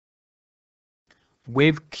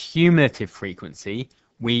With cumulative frequency,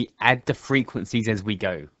 we add the frequencies as we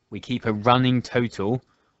go. We keep a running total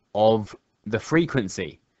of the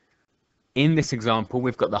frequency. In this example,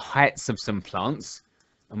 we've got the heights of some plants,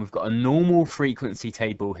 and we've got a normal frequency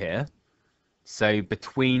table here. So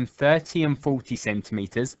between 30 and 40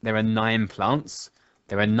 centimeters, there are 9 plants.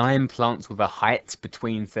 There are 9 plants with a height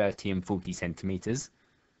between 30 and 40 centimeters.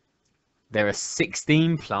 There are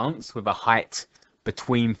 16 plants with a height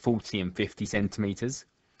between 40 and 50 centimeters.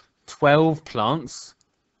 12 plants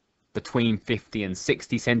between 50 and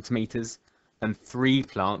 60 centimeters, and 3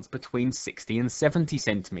 plants between 60 and 70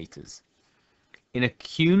 centimeters. In a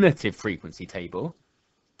cumulative frequency table,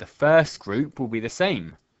 the first group will be the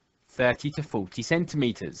same, 30 to 40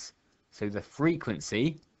 centimeters. So the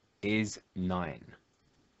frequency is 9.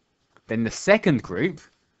 Then the second group,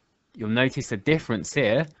 you'll notice a difference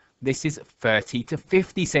here. This is 30 to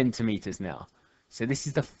 50 centimeters now. So this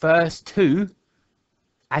is the first two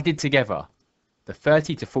added together. The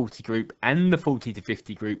 30 to 40 group and the 40 to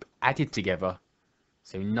 50 group added together.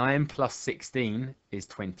 So 9 plus 16 is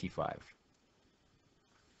 25.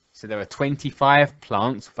 So there are 25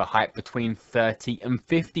 plants with a height between 30 and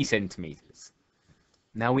 50 centimeters.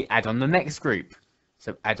 Now we add on the next group.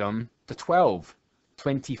 So add on the 12.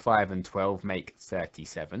 25 and 12 make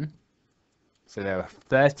 37. So there are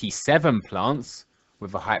 37 plants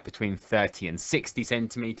with a height between 30 and 60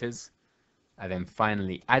 centimeters. And then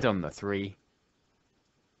finally add on the 3.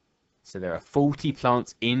 So there are 40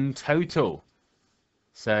 plants in total.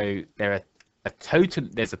 So there's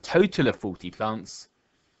a total of 40 plants.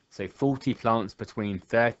 So 40 plants between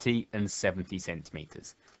 30 and 70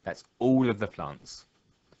 centimeters. That's all of the plants.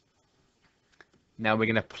 Now we're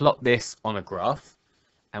going to plot this on a graph,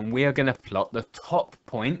 and we are going to plot the top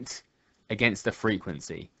point against the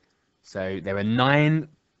frequency. So there are 9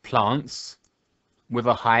 plants with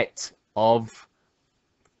a height of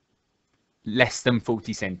less than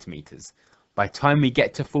 40 centimeters. By the time we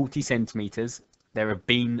get to 40 centimeters, there have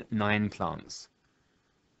been 9 plants.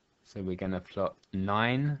 So we're going to plot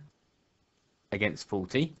 9 against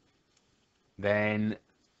 40. Then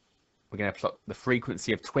we're going to plot the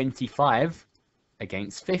frequency of 25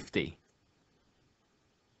 against 50.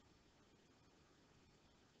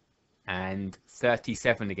 And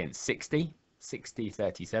 37 against 60. 60,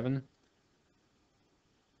 37.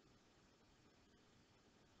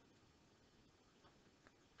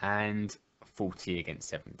 And 40 against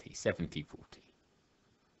 70. 70, 40.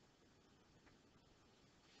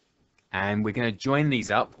 And we're going to join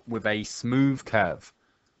these up with a smooth curve.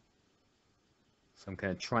 So I'm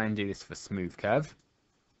going to try and do this for a smooth curve.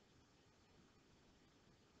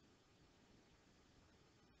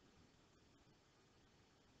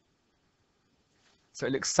 So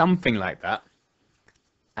it looks something like that.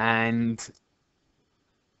 And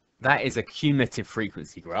that is a cumulative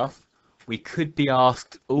frequency graph. We could be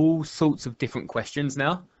asked all sorts of different questions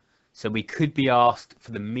now. So we could be asked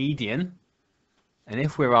for the median. And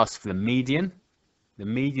if we're asked for the median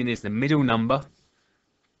is the middle number.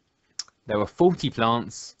 There were 40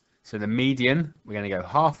 plants, so the median, we're going to go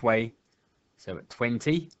halfway, so at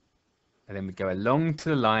 20, and then we go along to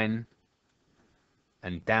the line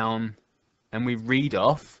and down, and we read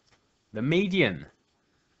off the median.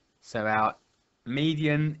 So our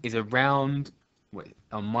median is around,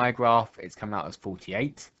 on my graph, it's coming out as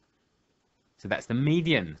 48. So that's the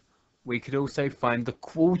median. We could also find the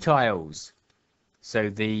quartiles.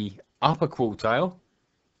 So the upper quartile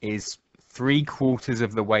is 3/4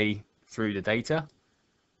 of the way through the data.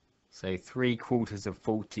 So 3/4 of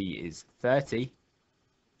 40 is 30.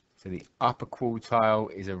 So the upper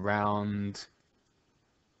quartile is around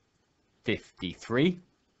 53.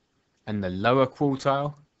 And the lower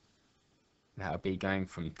quartile, that'll be going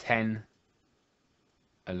from 10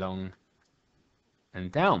 along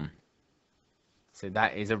and down. So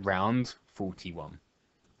that is around 41.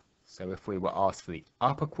 So if we were asked for the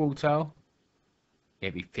upper quartile,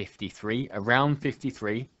 it'd be 53, around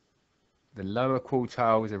 53. The lower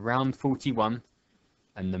quartile is around 41,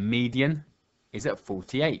 and the median is at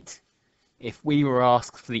 48. If we were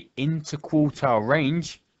asked for the interquartile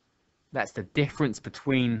range, that's the difference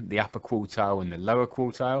between the upper quartile and the lower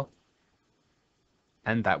quartile,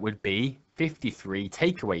 and that would be 53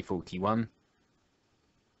 take away 41,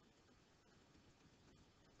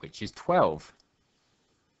 which is 12.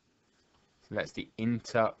 So that's the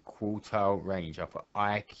interquartile range. I'll put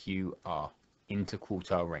IQR,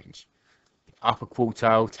 interquartile range. The upper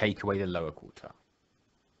quartile take away the lower quartile.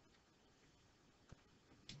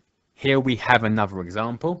 Here we have another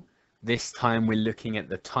example. This time we're looking at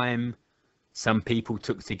the time some people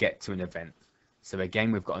took to get to an event. So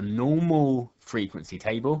again, we've got a normal frequency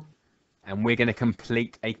table. and we're going to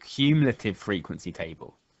complete a cumulative frequency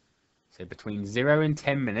table. So between 0 and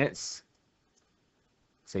 10 minutes,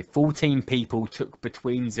 so 14 people took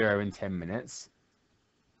between 0 and 10 minutes.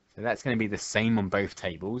 So that's going to be the same on both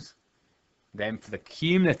tables. Then for the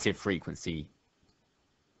cumulative frequency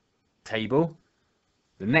table,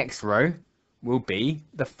 the next row will be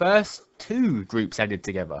the first two groups added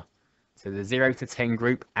together. So the 0 to 10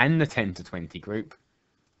 group and the 10 to 20 group.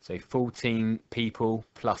 So 14 people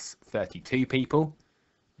plus 32 people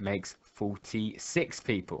makes 46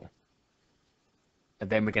 people. And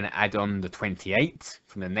then we're going to add on the 28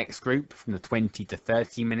 from the next group, from the 20 to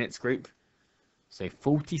 30 minutes group. So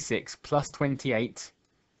 46 plus 28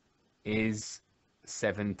 is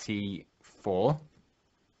 74.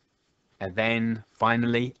 And then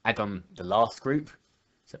finally add on the last group.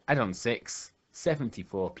 So add on 6,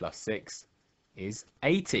 74 plus 6 is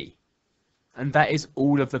 80. And that is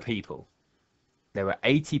all of the people. There were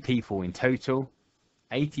 80 people in total.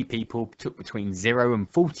 80 people took between 0 and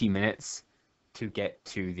 40 minutes to get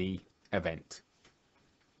to the event.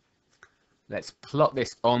 Let's plot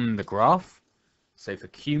this on the graph. So for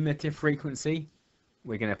cumulative frequency,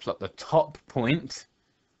 we're going to plot the top point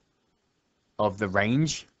of the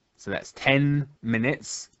range. So that's 10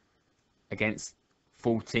 minutes against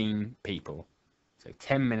 14 people. So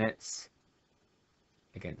 10 minutes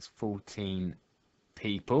against 14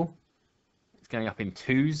 people. It's going up in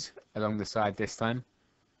twos along the side this time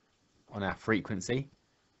on our frequency.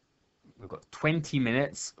 We've got 20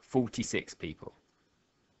 minutes, 46 people.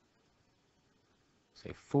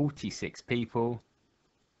 So 46 people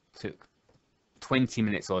took 20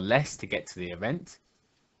 minutes or less to get to the event.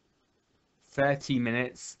 30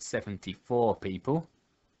 minutes, 74 people.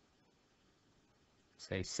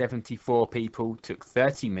 So 74 people took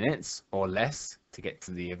 30 minutes or less to get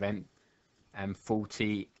to the event, and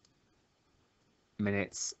 40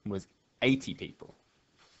 minutes was 80 people.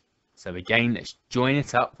 So again, let's join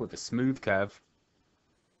it up with a smooth curve.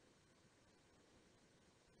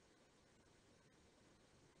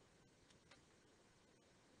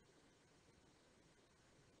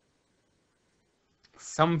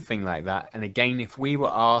 Something like that. And again, if we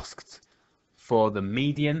were asked for the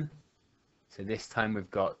median, so this time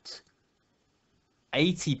we've got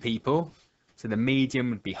 80 people, so the median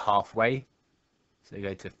would be halfway. So you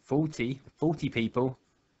go to 40 people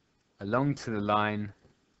along to the line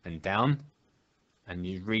and down, and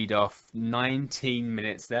you read off 19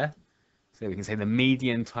 minutes there. So we can say the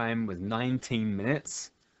median time was 19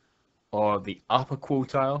 minutes, or the upper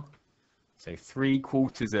quartile. So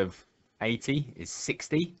 3/4 of 80 is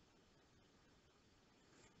 60.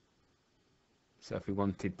 So if we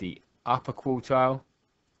wanted the upper quartile,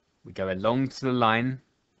 we go along to the line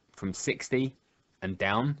from 60 and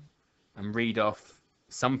down and read off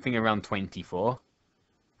something around 24.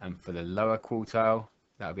 And for the lower quartile,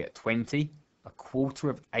 that would be at 20. 1/4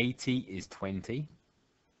 of 80 is 20.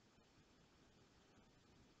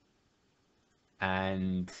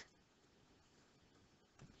 And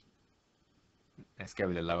let's go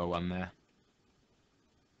with the lower one there.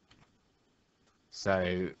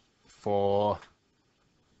 So for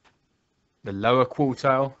the lower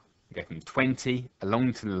quartile, we go from 20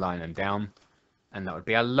 along to the line and down, and that would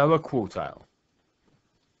be our lower quartile.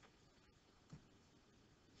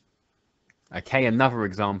 Okay, another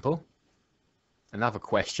example, another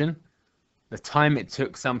question. The time it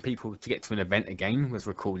took some people to get to an event again was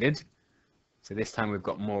recorded. So this time we've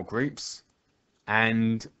got more groups,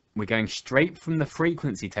 and we're going straight from the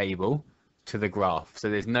frequency table to the graph. So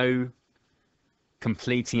there's no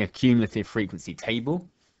completing a cumulative frequency table.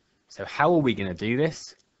 So how are we going to do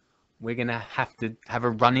this? We're going to have a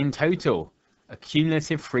run-in total, a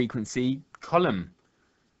cumulative frequency column.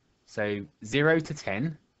 So 0 to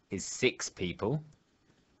 10 is 6 people,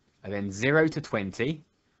 and then 0 to 20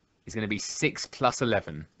 is going to be 6 plus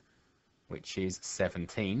 11, which is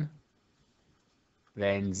 17.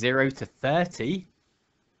 Then 0 to 30,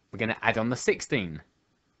 we're going to add on the 16.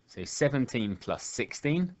 So 17 plus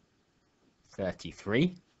 16,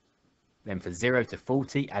 33. Then for 0 to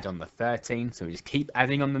 40, add on the 13. So we just keep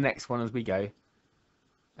adding on the next one as we go.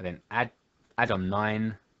 And then add on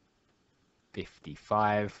 9,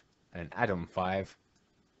 55, and then add on 5,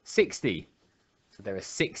 60. So there are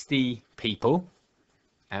 60 people,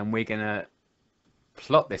 and we're going to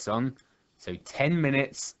plot this on. So 10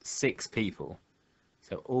 minutes, 6 people.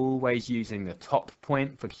 So always using the top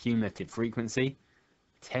point for cumulative frequency.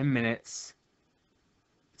 10 minutes,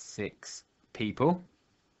 6 people.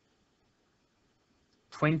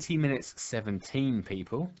 20 minutes, 17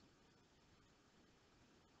 people.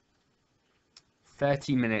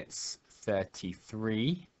 30 minutes,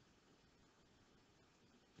 33.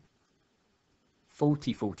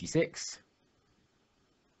 40, 46,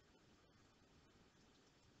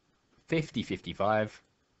 50, 55,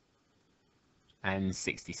 and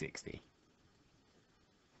 60, 60.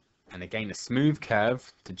 And again, a smooth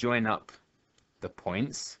curve to join up the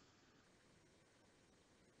points.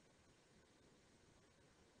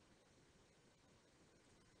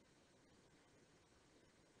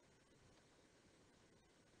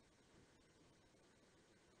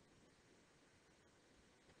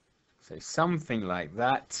 So something like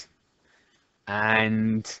that.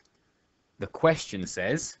 And the question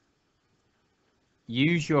says,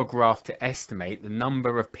 use your graph to estimate the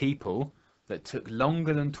number of people that took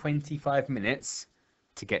longer than 25 minutes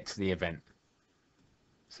to get to the event.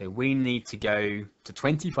 So we need to go to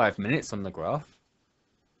 25 minutes on the graph.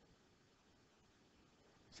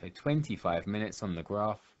 So 25 minutes on the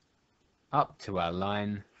graph, up to our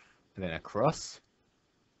line, and then across.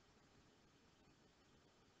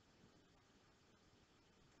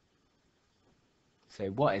 So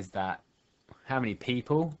what is that? How many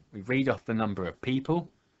people? We read off the number of people.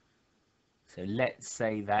 So let's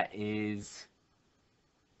say that is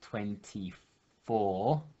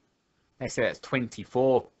 24. Let's say that's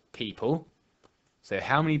 24 people. So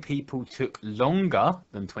how many people took longer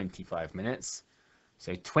than 25 minutes?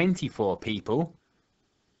 So 24 people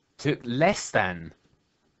took less than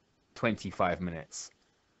 25 minutes.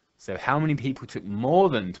 So how many people took more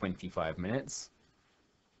than 25 minutes?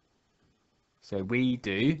 So we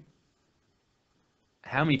do,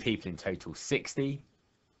 how many people in total? 60.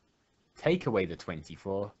 Take away the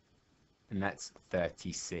 24, and that's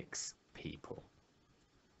 36 people.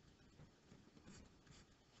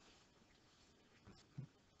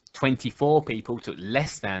 "24 people took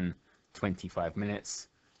less than 25 minutes,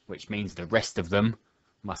 which means the rest of them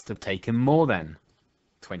must have taken more than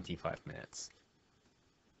 25 minutes.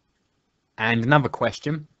 And another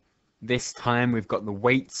question. This time we've got the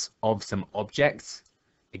weights of some objects.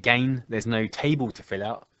 Again, there's no table to fill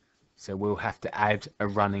out, so we'll have to add a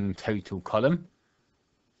running total column.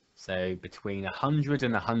 So between 100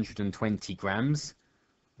 and 120 grams,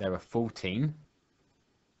 there are 14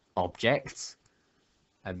 objects.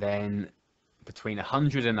 And then between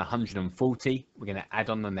 100 and 140, we're going to add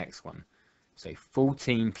on the next one. So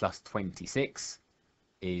 14 plus 26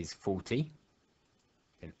 is 40.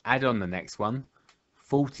 Then add on the next one.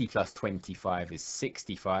 40 plus 25 is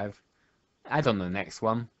 65. Add on the next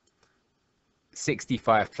one.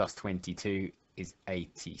 65 plus 22 is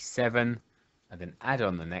 87. And then add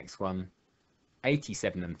on the next one.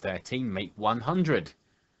 87 and 13 make 100.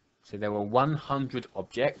 So there were 100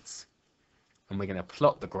 objects. And we're going to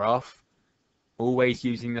plot the graph, always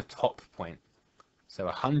using the top point. So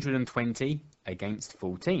 120 against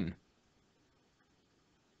 14.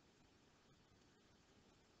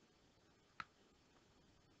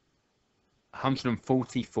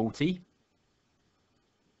 "140, 40.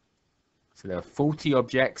 So there are 40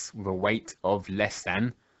 objects with a weight of less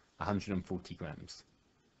than 140 grams.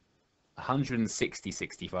 160,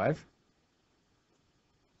 65.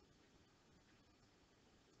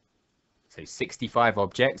 So 65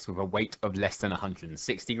 objects with a weight of less than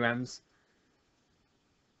 160 grams.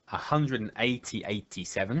 180,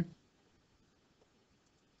 87.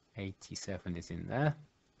 87 is in there.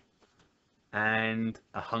 And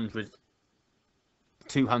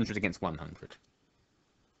 200 against 100.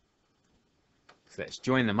 So let's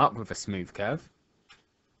join them up with a smooth curve.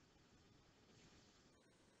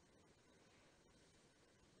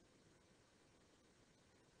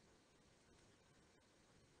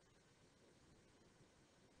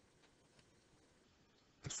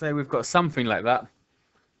 So we've got something like that.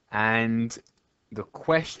 And the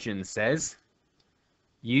question says,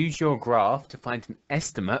 use your graph to find an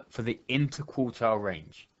estimate for the interquartile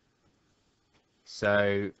range.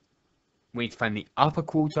 So we need to find the upper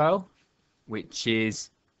quartile, which is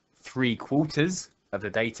 3/4 of the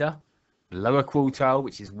data, the lower quartile,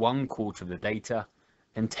 which is 1/4 of the data,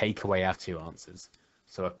 and take away our two answers.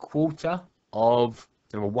 So a quarter of,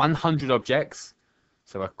 there were 100 objects,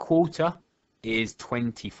 so a quarter is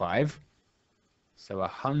 25. So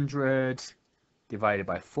 100 divided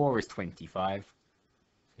by 4 is 25.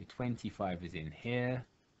 So 25 is in here.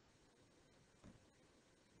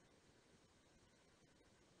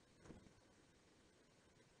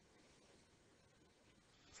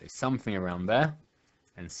 So something around there.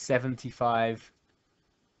 And 75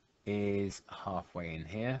 is halfway in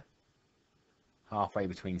here. Halfway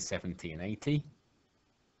between 70 and 80.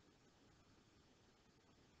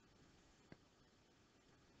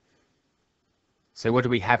 So what do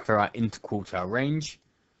we have for our interquartile range?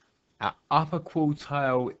 Our upper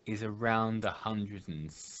quartile is around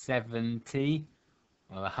 170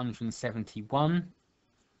 Well, 171,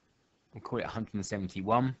 we'll call it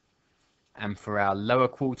 171. And for our lower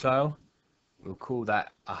quartile, we'll call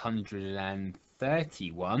that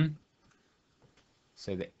 131.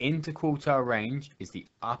 So the interquartile range is the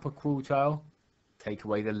upper quartile, take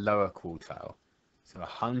away the lower quartile. So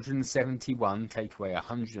 171 take away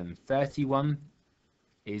 131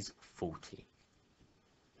 is 40.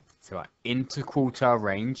 So our interquartile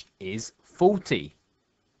range is 40.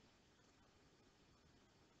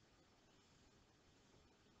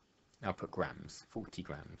 I'll put grams, 40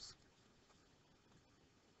 grams.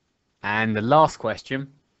 And the last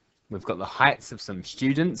question, we've got the heights of some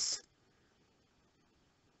students.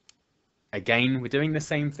 Again, we're doing the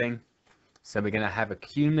same thing. So we're going to have a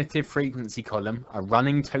cumulative frequency column, a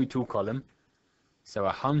running total column. So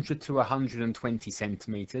 100 to 120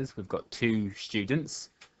 centimeters, we've got 2 students.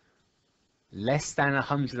 Less than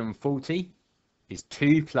 140 is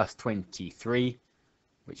 2 plus 23,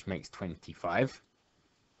 which makes 25.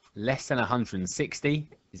 Less than 160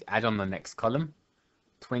 is add on the next column.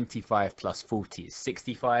 25 plus 40 is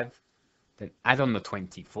 65. Then add on the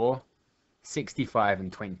 24. 65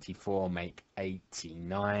 and 24 make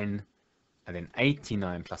 89. And then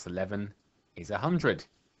 89 plus 11 is 100.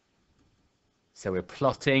 So we're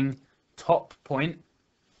plotting top point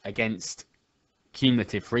against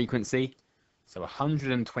cumulative frequency. So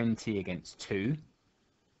 120 against 2.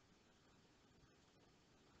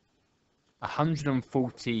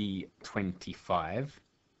 140, 25.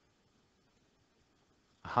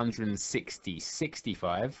 160,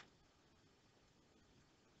 65.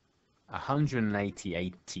 180,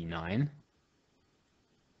 89.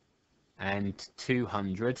 And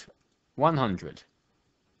 200, 100.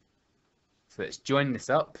 So let's join this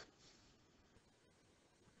up.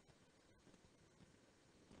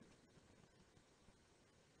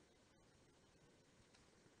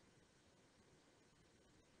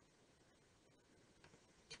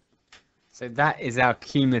 So that is our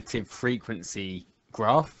cumulative frequency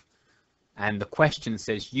graph. And the question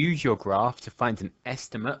says use your graph to find an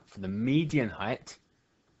estimate for the median height.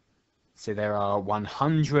 So there are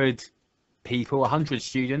 100 people, 100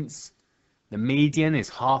 students. The median is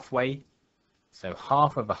halfway. So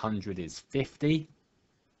half of 100 is 50.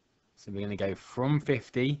 So we're going to go from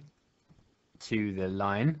 50 to the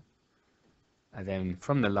line. And then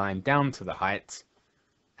from the line down to the height.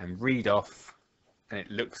 And read off. And it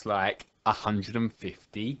looks like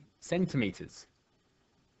 150 centimeters.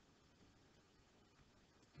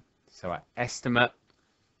 So our estimate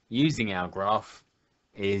using our graph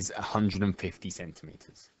is 150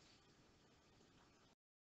 centimeters.